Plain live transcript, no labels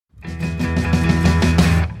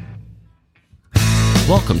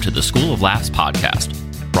Welcome to the School of Laughs podcast,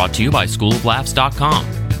 brought to you by schooloflaughs.com.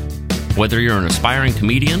 Whether you're an aspiring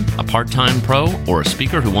comedian, a part-time pro, or a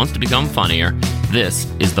speaker who wants to become funnier,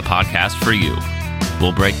 this is the podcast for you.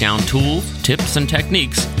 We'll break down tools, tips, and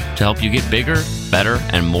techniques to help you get bigger, better,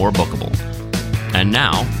 and more bookable. And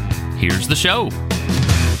now, here's the show.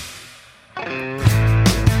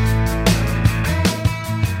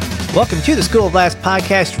 Welcome to the School of Laughs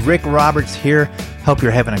podcast. Rick Roberts here. Hope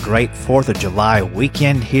you're having a great 4th of July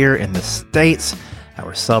weekend here in the States.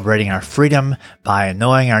 We're celebrating our freedom by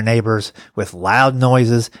annoying our neighbors with loud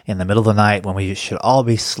noises in the middle of the night when we should all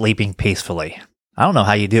be sleeping peacefully. I don't know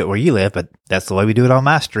how you do it where you live, but that's the way we do it on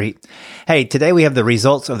my street. Hey, today we have the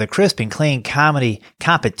results of the Crisp and Clean Comedy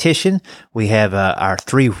Competition. We have our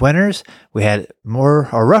 3 winners. We had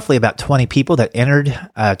roughly about 20 people that entered,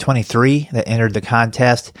 23 that entered the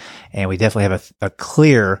contest, and we definitely have a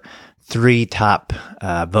clear 3 top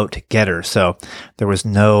vote getters. So there was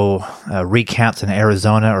no recounts in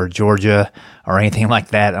Arizona or Georgia or anything like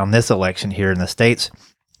that on this election here in the States.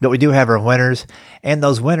 But we do have our winners, and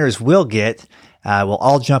those winners will get, we'll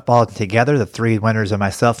all jump all together, the 3 winners and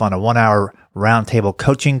myself, on a 1-hour roundtable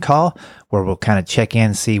coaching call where we'll kind of check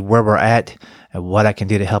in, see where we're at, and what I can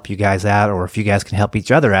do to help you guys out, or if you guys can help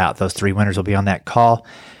each other out. Those 3 winners will be on that call.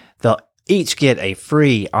 They'll each get a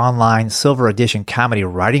free online Silver Edition comedy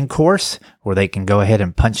writing course where they can go ahead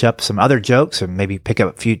and punch up some other jokes and maybe pick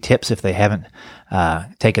up a few tips if they haven't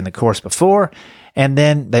taken the course before. And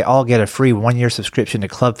then they all get a free 1-year subscription to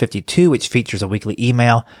Club 52, which features a weekly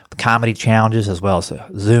email, comedy challenges, as well as a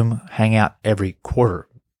Zoom hangout every quarter.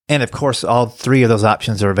 And of course, all 3 of those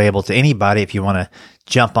options are available to anybody. If you want to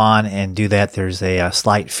jump on and do that, there's a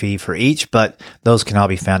slight fee for each, but those can all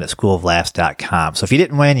be found at schooloflaughs.com. So if you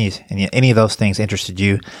didn't win and any of those things interested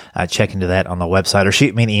you, check into that on the website or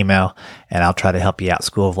shoot me an email, and I'll try to help you out,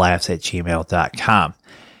 schooloflaughs@gmail.com.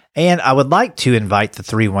 And I would like to invite the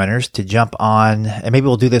 3 winners to jump on, and maybe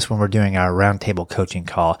we'll do this when we're doing our roundtable coaching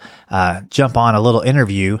call, jump on a little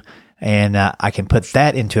interview, and I can put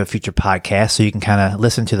that into a future podcast so you can kind of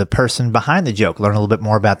listen to the person behind the joke, learn a little bit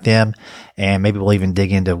more about them, and maybe we'll even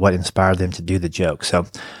dig into what inspired them to do the joke. So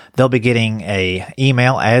they'll be getting a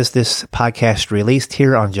email as this podcast released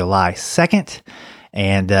here on July 2nd,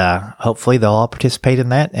 and hopefully they'll all participate in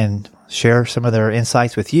that and share some of their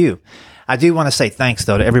insights with you. I do want to say thanks,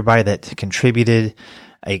 though, to everybody that contributed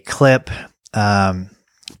a clip.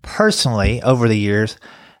 Personally, over the years,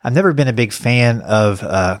 I've never been a big fan of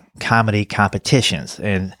comedy competitions,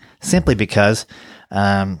 and simply because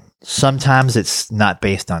sometimes it's not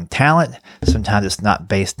based on talent, sometimes it's not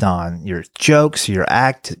based on your jokes, your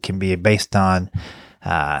act. It can be based on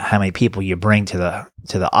how many people you bring to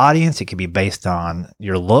the audience. It can be based on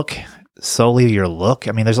your look, solely your look.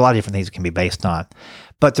 I mean, there's a lot of different things it can be based on.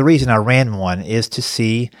 But the reason I ran one is to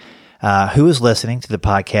see who is listening to the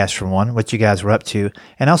podcast, for one, what you guys were up to,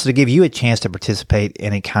 and also to give you a chance to participate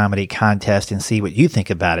in a comedy contest and see what you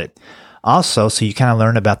think about it. Also, so you kind of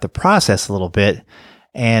learn about the process a little bit.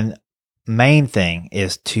 And main thing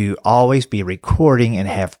is to always be recording and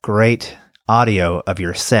have great audio of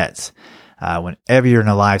your sets. Whenever you're in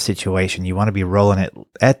a live situation, you want to be rolling it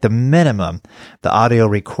at the minimum, the audio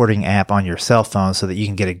recording app on your cell phone, so that you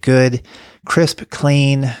can get a good, crisp,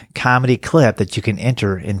 clean comedy clip that you can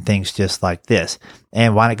enter in things just like this.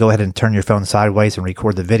 And why not go ahead and turn your phone sideways and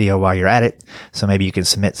record the video while you're at it? So maybe you can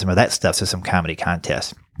submit some of that stuff to some comedy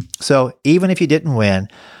contest. So even if you didn't win,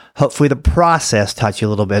 hopefully the process taught you a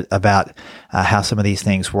little bit about how some of these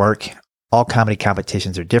things work. All comedy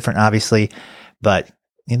competitions are different, obviously, but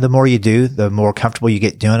the more you do, the more comfortable you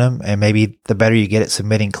get doing them, and maybe the better you get at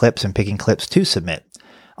submitting clips and picking clips to submit.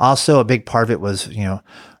 Also, a big part of it was,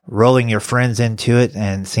 rolling your friends into it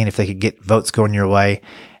and seeing if they could get votes going your way.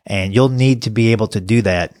 And you'll need to be able to do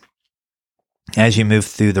that as you move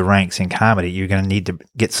through the ranks in comedy. You're going to need to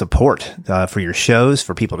get support for your shows,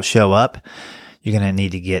 for people to show up. You're going to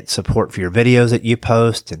need to get support for your videos that you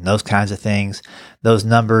post and those kinds of things. Those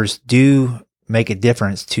numbers do make a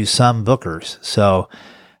difference to some bookers. So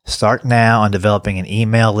start now on developing an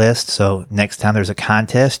email list. So next time there's a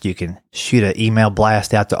contest, you can shoot an email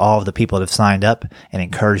blast out to all of the people that have signed up and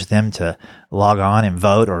encourage them to log on and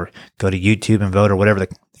vote, or go to YouTube and vote, or whatever the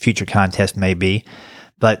future contest may be.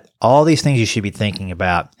 But all these things you should be thinking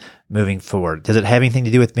about moving forward. Does it have anything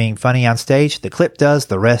to do with being funny on stage? The clip does,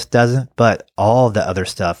 the rest doesn't, but all the other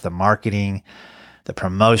stuff, the marketing, the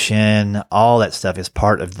promotion, all that stuff is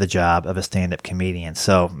part of the job of a stand-up comedian.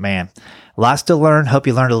 So, man, lots to learn. Hope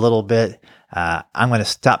you learned a little bit. I'm going to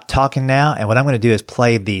stop talking now, and what I'm going to do is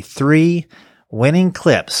play the 3 winning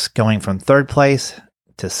clips going from 3rd place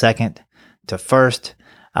to 2nd to 1st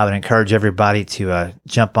I would encourage everybody to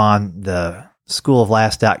jump on the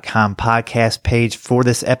schooloflaughs.com podcast page for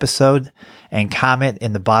this episode and comment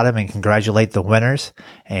in the bottom and congratulate the winners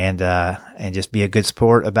and just be a good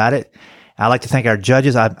sport about it. I'd like to thank our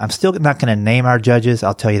judges. I'm still not going to name our judges.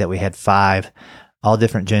 I'll tell you that we had 5, all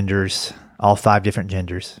different genders, all 5 different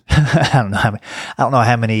genders. I don't know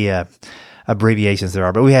how many abbreviations there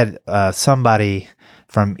are, but we had somebody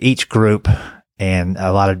from each group and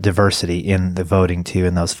a lot of diversity in the voting too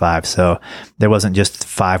in those 5. So there wasn't just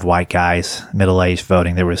 5 white guys, middle-aged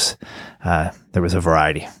voting. There was a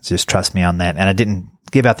variety. Just trust me on that. And I didn't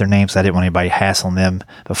give out their names. I didn't want anybody hassling them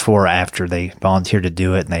before or after they volunteered to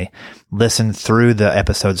do it. And they listened through the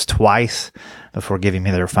episodes twice before giving me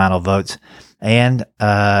their final votes. And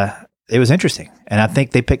it was interesting. And I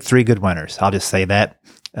think they picked 3 good winners. I'll just say that.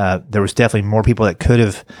 There was definitely more people that could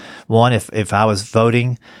have won if I was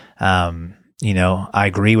voting. I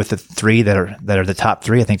agree with the 3 that are the top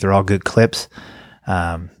 3. I think they're all good clips.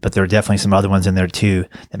 But there are definitely some other ones in there too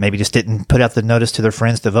that maybe just didn't put out the notice to their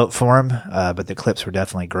friends to vote for them. But the clips were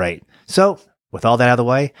definitely great. So with all that out of the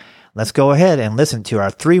way, let's go ahead and listen to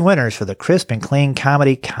our 3 winners for the Crisp and Clean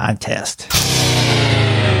Comedy Contest.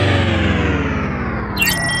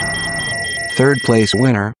 Third place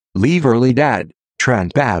winner, Leave Early Dad,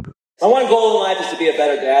 Trent Babb. My one goal in life is to be a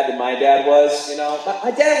better dad than my dad was.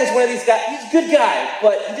 My dad was one of these guys. He's a good guy,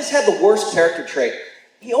 but he just had the worst character trait.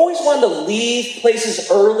 He always wanted to leave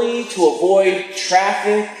places early to avoid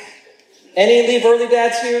traffic. Any leave early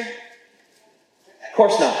dads here? Of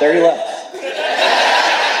course not. There he left.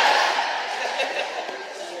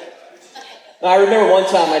 I remember one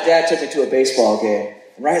time my dad took me to a baseball game.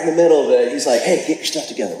 And right in the middle of it, he's like, "Hey, get your stuff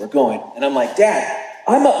together. We're going." And I'm like, "Dad,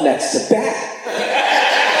 I'm up next to bat."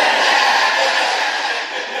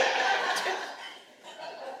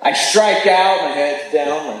 I strike out, my head's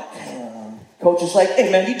down. Coach is like,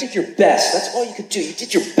 "Hey man, you did your best. That's all you could do. You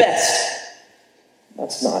did your best."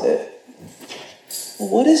 That's not it. Well,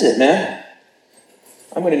 what is it, man?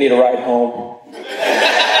 I'm going to need a ride home.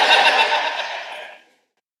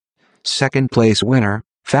 Second place winner,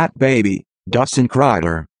 Fat Baby, Dustin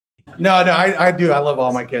Kreider. No, I do. I love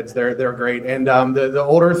all my kids. They're great. And the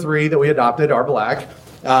older 3 that we adopted are black,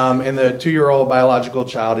 and the 2-year-old biological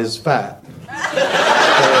child is fat.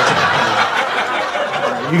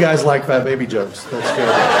 You guys like Fat Baby jokes. That's good.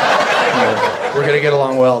 We're going to get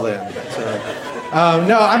along well then.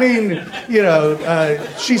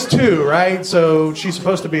 She's 2, right? So she's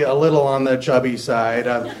supposed to be a little on the chubby side.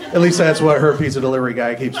 At least that's what her pizza delivery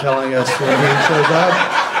guy keeps telling us when he shows up.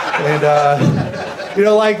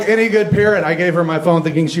 And, like any good parent, I gave her my phone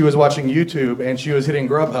thinking she was watching YouTube, and she was hitting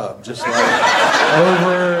Grubhub, just like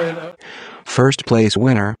over and over. First place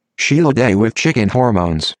winner, Sheila Day with Chicken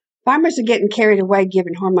Hormones. Farmers are getting carried away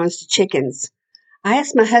giving hormones to chickens. I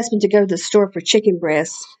asked my husband to go to the store for chicken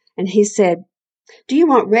breasts, and he said, "Do you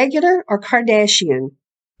want regular or Kardashian?"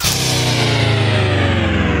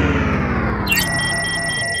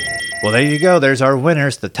 Well, there you go. There's our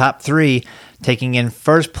winners, the top 3. Taking in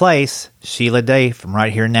first place, Sheila Day from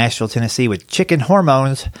right here in Nashville, Tennessee with Chicken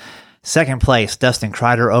Hormones. Second place, Dustin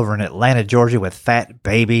Kreider over in Atlanta, Georgia with Fat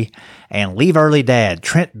Baby. And Leave Early Dad,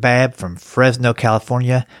 Trent Babb from Fresno,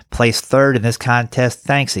 California, placed 3rd in this contest.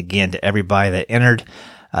 Thanks again to everybody that entered.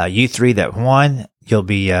 You 3 that won, you'll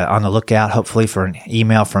be on the lookout, hopefully, for an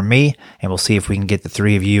email from me. And we'll see if we can get the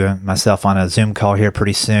 3 of you and myself on a Zoom call here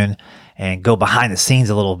pretty soon and go behind the scenes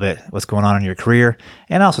a little bit, what's going on in your career,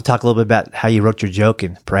 and also talk a little bit about how you wrote your joke,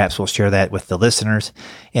 and perhaps we'll share that with the listeners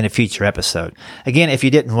in a future episode. Again, if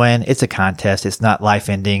you didn't win, it's a contest. It's not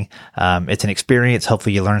life-ending. It's an experience.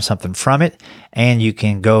 Hopefully you learn something from it, and you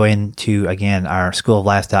can go into, again, our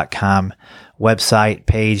schooloflaughs.com website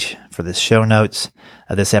page for the show notes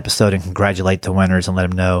of this episode and congratulate the winners and let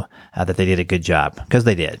them know that they did a good job, because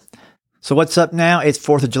they did. So what's up now? It's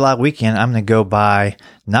 4th of July weekend. I'm going to go buy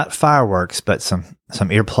not fireworks, but some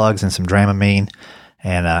earplugs and some Dramamine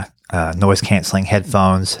and noise canceling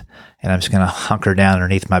headphones. And I'm just going to hunker down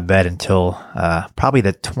underneath my bed until probably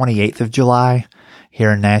the 28th of July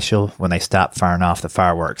here in Nashville when they stop firing off the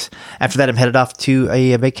fireworks. After that, I'm headed off to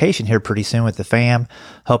a vacation here pretty soon with the fam.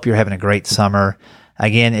 Hope you're having a great summer.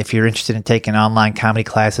 Again, if you're interested in taking online comedy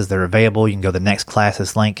classes, they're available. You can go to the next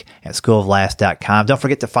classes link at schooloflaughs.com. Don't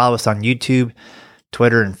forget to follow us on YouTube,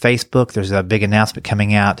 Twitter, and Facebook. There's a big announcement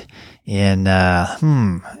coming out in,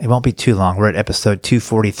 it won't be too long. We're at episode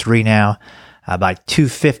 243 now. By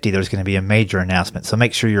 250, there's going to be a major announcement. So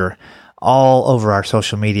make sure you're all over our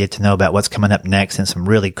social media to know about what's coming up next and some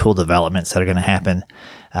really cool developments that are going to happen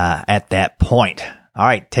at that point. All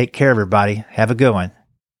right, take care, everybody. Have a good one.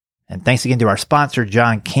 And thanks again to our sponsor,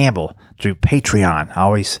 John Campbell, through Patreon. I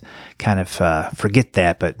always kind of forget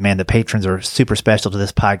that, but man, the patrons are super special to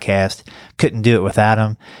this podcast. Couldn't do it without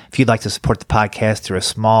them. If you'd like to support the podcast through a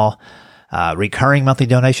small recurring monthly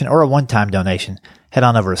donation or a one-time donation, head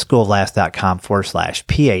on over to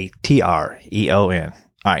schooloflaughs.com/PATREON.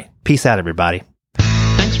 All right. Peace out, everybody.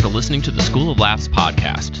 Thanks for listening to the School of Laughs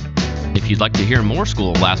podcast. If you'd like to hear more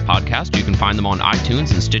School of Laughs podcasts, you can find them on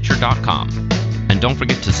iTunes and Stitcher.com. And don't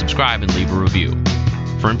forget to subscribe and leave a review.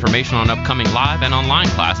 For information on upcoming live and online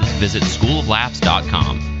classes, visit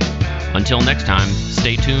schooloflaughs.com. Until next time,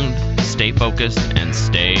 stay tuned, stay focused, and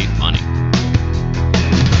stay funny.